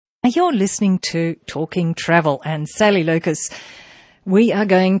You're listening to Talking Travel, and Sally Lucas. We are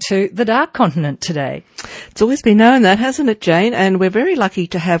going to the Dark Continent today. It's always been known that, hasn't it, Jane? And we're very lucky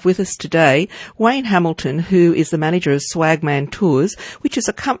to have with us today Wayne Hamilton, who is the manager of Swagman Tours, which is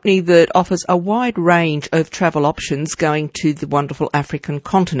a company that offers a wide range of travel options going to the wonderful African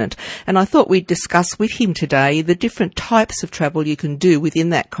continent. And I thought we'd discuss with him today the different types of travel you can do within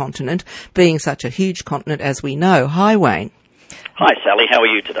that continent, being such a huge continent as we know. Hi, Wayne. Hi, Sally. How are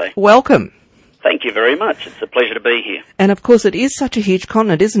you today? Welcome. Thank you very much. It's a pleasure to be here. And of course it is such a huge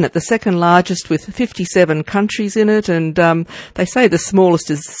continent, isn't it? The second largest with 57 countries in it, and they say the smallest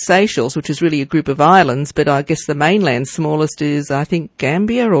is Seychelles, which is really a group of islands, but I guess the mainland smallest is, I think,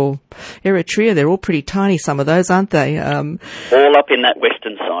 Gambia or Eritrea. They're all pretty tiny, some of those, aren't they? All up in that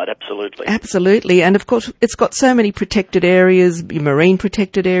western side, absolutely. Absolutely. And of course it's got so many protected areas, marine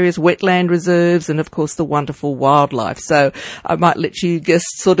protected areas, wetland reserves, and of course the wonderful wildlife. So I might let you just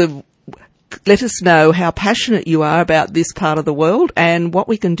sort of let us know how passionate you are about this part of the world and what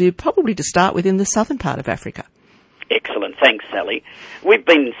we can do probably to start with in the southern part of Africa. Excellent. Thanks, Sally. We've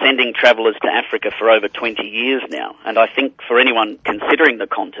been sending travellers to Africa for over 20 years now, and I think for anyone considering the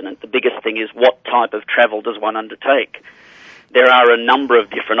continent, the biggest thing is what type of travel does one undertake? There are a number of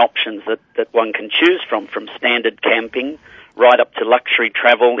different options that one can choose from standard camping right up to luxury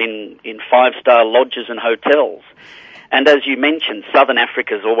travel in five-star lodges and hotels. And as you mentioned, Southern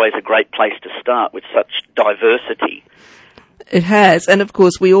Africa is always a great place to start with such diversity. It has. And of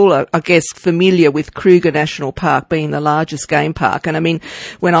course, we all are, I guess, familiar with Kruger National Park being the largest game park. And I mean,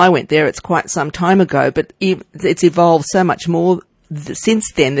 when I went there, it's quite some time ago, but it's evolved so much more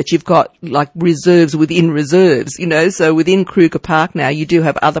since then that you've got like reserves within reserves, you know. So within Kruger Park now, you do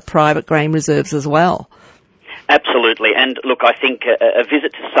have other private game reserves as well. Absolutely. And look, I think a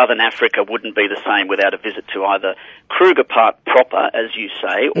visit to Southern Africa wouldn't be the same without a visit to either Kruger Park proper, as you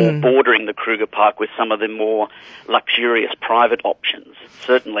say, or bordering the Kruger Park with some of the more luxurious private options.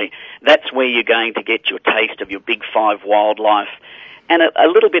 Certainly, that's where you're going to get your taste of your big five wildlife and a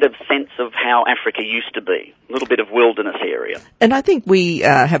little bit of sense of how Africa used to be, a little bit of wilderness area. And I think we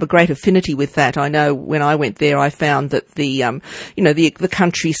have a great affinity with that. I know when I went there, I found that the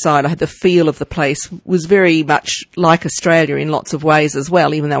countryside, the feel of the place was very much like Australia in lots of ways as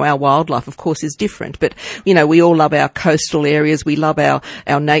well, even though our wildlife, of course, is different. But, you know, we all love our coastal areas, we love our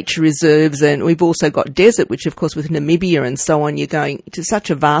nature reserves, and we've also got desert, which, of course, with Namibia and so on, you're going to such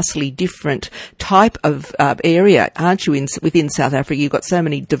a vastly different type of area, aren't you, within South Africa? You've got so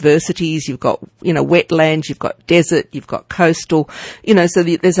many diversities, you've got, you know, wetlands, you've got desert, you've got coastal, you know, so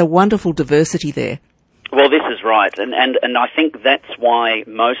there's a wonderful diversity there. Well, this is right, and I think that's why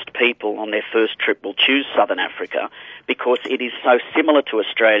most people on their first trip will choose Southern Africa, because it is so similar to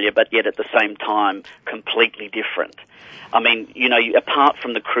Australia, but yet at the same time completely different. I mean, you know, apart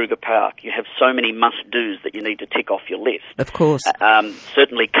from the Kruger Park, you have so many must-dos that you need to tick off your list. Of course.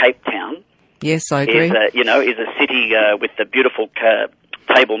 Certainly Cape Town. Yes, I agree. Is a city with the beautiful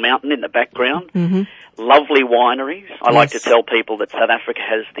Table Mountain in the background. Mm-hmm. Lovely wineries. I like to tell people that South Africa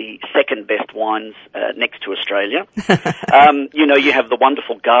has the second best wines next to Australia. You have the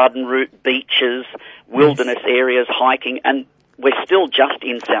wonderful garden route, beaches, wilderness areas, hiking, and we're still just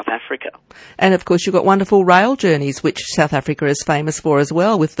in South Africa. And of course you've got wonderful rail journeys, which South Africa is famous for as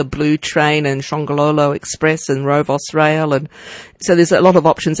well, with the Blue Train and Shongololo Express and Rovos Rail. And so there's a lot of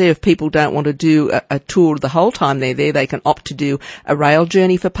options there. If people don't want to do a tour the whole time they're there, they can opt to do a rail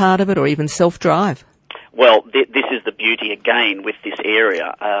journey for part of it, or even self-drive. Well, this is the beauty again with this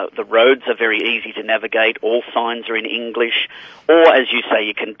area. The roads are very easy to navigate. All signs are in English. Or, as you say,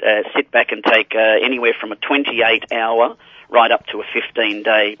 you can sit back and take anywhere from a 28-hour right up to a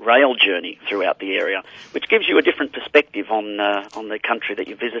 15-day rail journey throughout the area, which gives you a different perspective on the country that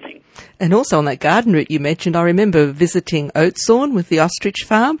you're visiting. And also on that garden route you mentioned, I remember visiting Oudtshoorn with the ostrich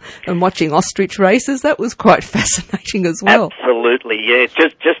farm and watching ostrich races. That was quite fascinating as well. Absolutely, yes.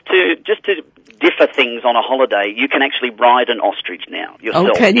 Just to differ things on a holiday, you can actually ride an ostrich now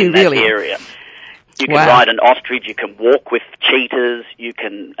yourself in that area. You can ride an ostrich, you can walk with cheetahs, you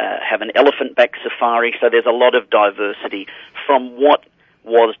can have an elephant-back safari, so there's a lot of diversity from what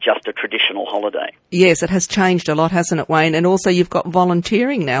was just a traditional holiday. Yes, it has changed a lot, hasn't it, Wayne? And also you've got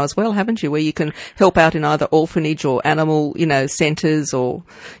volunteering now as well, haven't you, where you can help out in either orphanage or animal, centres, or,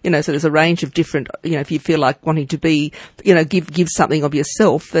 so there's a range of different, if you feel like wanting to be, give something of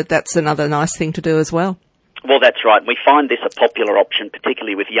yourself, that's another nice thing to do as well. Well, that's right. We find this a popular option,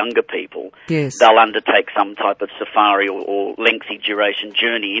 particularly with younger people. Yes. They'll undertake some type of safari or lengthy duration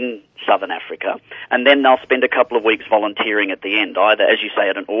journey in Southern Africa, and then they'll spend a couple of weeks volunteering at the end, either, as you say,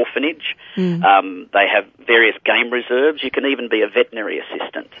 at an orphanage. They have various game reserves. You can even be a veterinary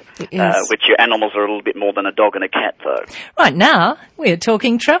assistant, which your animals are a little bit more than a dog and a cat, though. Right now, we're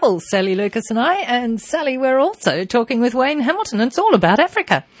talking travel, Sally Lucas and I. And Sally, we're also talking with Wayne Hamilton. It's all about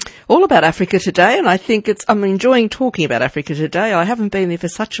Africa. All about Africa today, and I think I'm enjoying talking about Africa today. I haven't been there for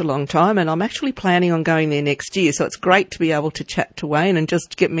such a long time, and I'm actually planning on going there next year, so it's great to be able to chat to Wayne and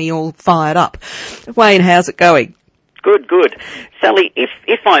just get me all fired up. Wayne, how's it going? Good, good. Sally,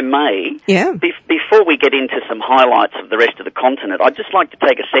 if I may, before we get into some highlights of the rest of the continent, I'd just like to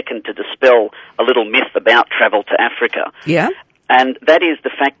take a second to dispel a little myth about travel to Africa. Yeah? And that is the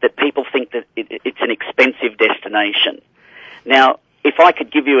fact that people think that it's an expensive destination. Now, if I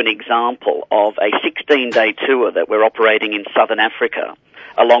could give you an example of a 16-day tour that we're operating in Southern Africa,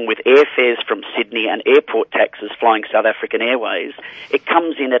 along with airfares from Sydney and airport taxes flying South African Airways, it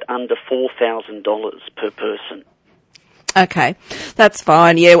comes in at under $4,000 per person. Okay, that's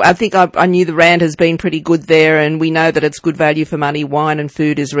fine. Yeah, I think I knew the rand has been pretty good there, and we know that it's good value for money. Wine and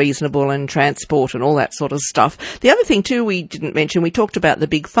food is reasonable, and transport and all that sort of stuff. The other thing too we didn't mention, we talked about the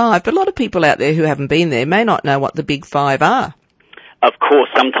Big Five, but a lot of people out there who haven't been there may not know what the Big Five are. Of course,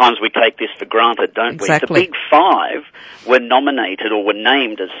 sometimes we take this for granted, don't Exactly. we? The Big Five were nominated or were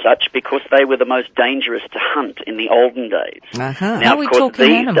named as such because they were the most dangerous to hunt in the olden days. Uh-huh. Now, Are we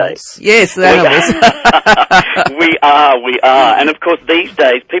talking animals? Yes, the animals. We are. And of course, these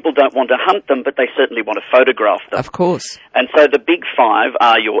days, people don't want to hunt them, but they certainly want to photograph them. Of course. And so the Big Five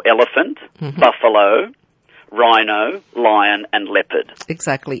are your elephant, buffalo, rhino, lion, and leopard.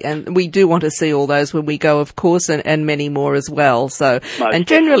 Exactly, and we do want to see all those when we go, of course, and many more as well. So, Most and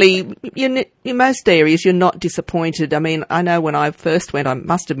generally, in most areas, you're not disappointed. I mean, I know when I first went, I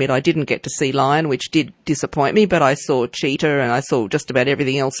must admit I didn't get to see lion, which did disappoint me, but I saw cheetah and I saw just about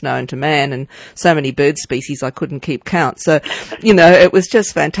everything else known to man, and so many bird species I couldn't keep count. So, it was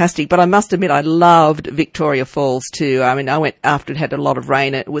just fantastic. But I must admit, I loved Victoria Falls too. I mean, I went after it had a lot of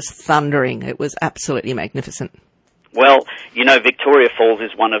rain. It was thundering. It was absolutely magnificent. Well, Victoria Falls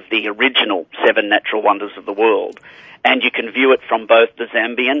is one of the original 7 natural wonders of the world, and you can view it from both the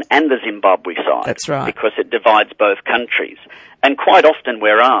Zambian and the Zimbabwe side. That's right. Because it divides both countries. And quite often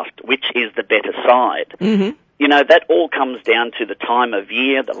we're asked, which is the better side? Mm-hmm. That all comes down to the time of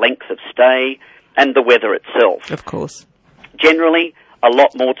year, the length of stay, and the weather itself. Of course. Generally, a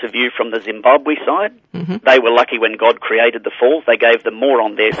lot more to view from the Zimbabwe side. Mm-hmm. They were lucky when God created the falls. They gave them more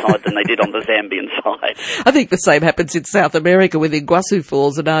on their side than they did on the Zambian side. I think the same happens in South America with Iguazu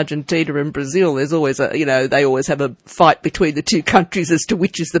Falls in Argentina and Brazil. There's always they always have a fight between the two countries as to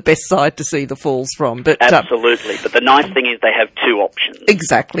which is the best side to see the falls from. But absolutely. But the nice thing is they have 2 options.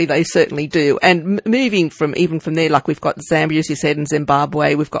 Exactly, they certainly do. And moving from there, like we've got Zambia, as you said, and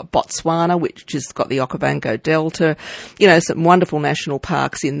Zimbabwe, we've got Botswana, which has got the Okavango Delta, some wonderful national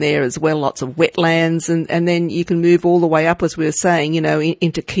parks in there as well, lots of wetlands, and then you can move all the way up, as we were saying,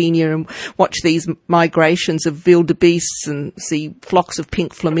 into Kenya and watch these migrations of wildebeests and see flocks of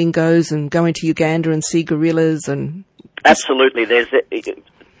pink flamingos, and go into Uganda and see gorillas. And absolutely,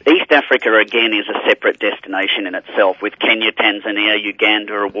 East Africa again is a separate destination in itself, with Kenya, Tanzania,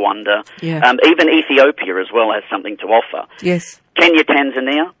 Uganda, Rwanda, even Ethiopia as well has something to offer. Yes, Kenya,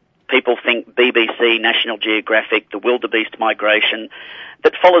 Tanzania. People think BBC, National Geographic, the wildebeest migration,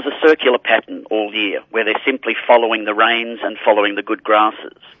 that follows a circular pattern all year, where they're simply following the rains and following the good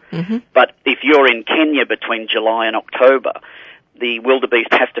grasses. Mm-hmm. But if you're in Kenya between July and October, the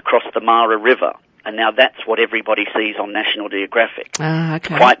wildebeest have to cross the Mara River, and now that's what everybody sees on National Geographic.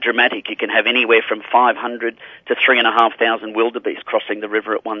 Okay. Quite dramatic. You can have anywhere from 500 to 3,500 wildebeest crossing the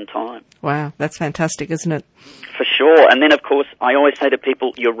river at one time. Wow, that's fantastic, isn't it? For sure. And then, of course, I always say to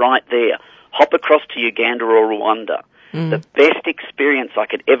people, you're right there. Hop across to Uganda or Rwanda. The best experience I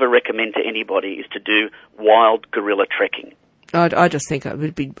could ever recommend to anybody is to do wild gorilla trekking. I just think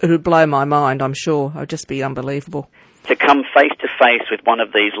it would blow my mind, I'm sure. It would just be unbelievable. To come face to face with one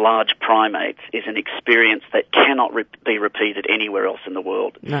of these large primates is an experience that cannot be repeated anywhere else in the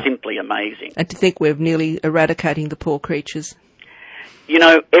world. No. Simply amazing. And to think we're nearly eradicating the poor creatures.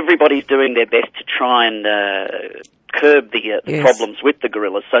 Everybody's doing their best to try and curb the problems with the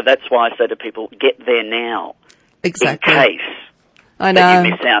gorillas. So that's why I say to people, get there now. Exactly. In case I know. that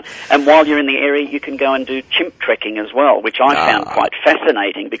you miss out. And while you're in the area, you can go and do chimp trekking as well, which I found quite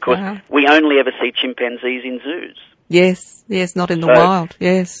fascinating because we only ever see chimpanzees in zoos. Yes, not in the So wild,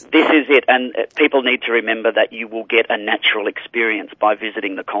 yes. This is it, and people need to remember that you will get a natural experience by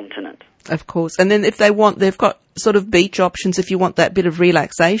visiting the continent. Of course. And then if they want, they've got sort of beach options. If you want that bit of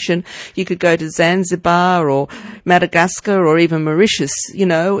relaxation, you could go to Zanzibar or Madagascar or even Mauritius, you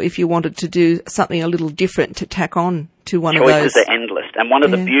know, if you wanted to do something a little different to tack on to one of those. Choices are endless. And one of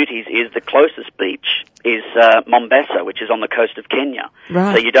the beauties is the closest beach is Mombasa, which is on the coast of Kenya.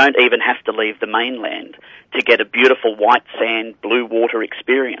 Right. So you don't even have to leave the mainland to get a beautiful white sand, blue water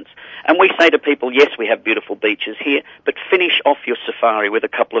experience. And we say to people, yes, we have beautiful beaches here, but finish off your safari with a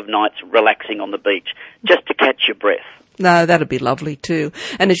couple of nights relaxing on the beach, just to catch your breath. No, that'd be lovely too.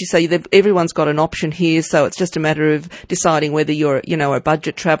 And as you say, everyone's got an option here, so it's just a matter of deciding whether you're, you know, a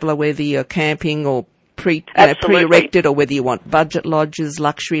budget traveller, whether you're camping or pre-erected, or whether you want budget lodges,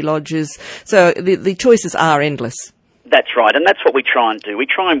 luxury lodges. So the choices are endless. That's right, and that's what we try and do. We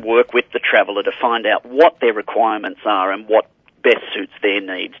try and work with the traveller to find out what their requirements are and what best suits their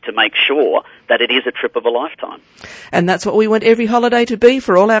needs to make sure that it is a trip of a lifetime. And that's what we want every holiday to be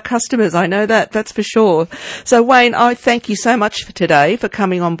for all our customers. I know that's for sure. So Wayne, I thank you so much for today for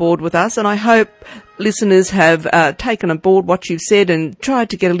coming on board with us, and I hope listeners have taken on board what you've said and tried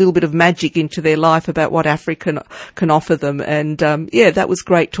to get a little bit of magic into their life about what Africa can offer them. And that was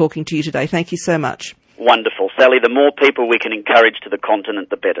great talking to you today. Thank you so much. Wonderful. Sally, the more people we can encourage to the continent,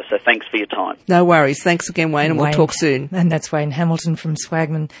 the better. So thanks for your time. No worries. Thanks again, Wayne, and we'll talk soon. And that's Wayne Hamilton from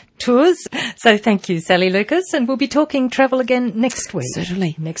Swagman Tours. So thank you, Sally Lucas, and we'll be talking travel again next week.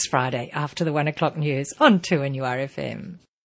 Certainly. Next Friday after the 1 o'clock news on 2NURFM.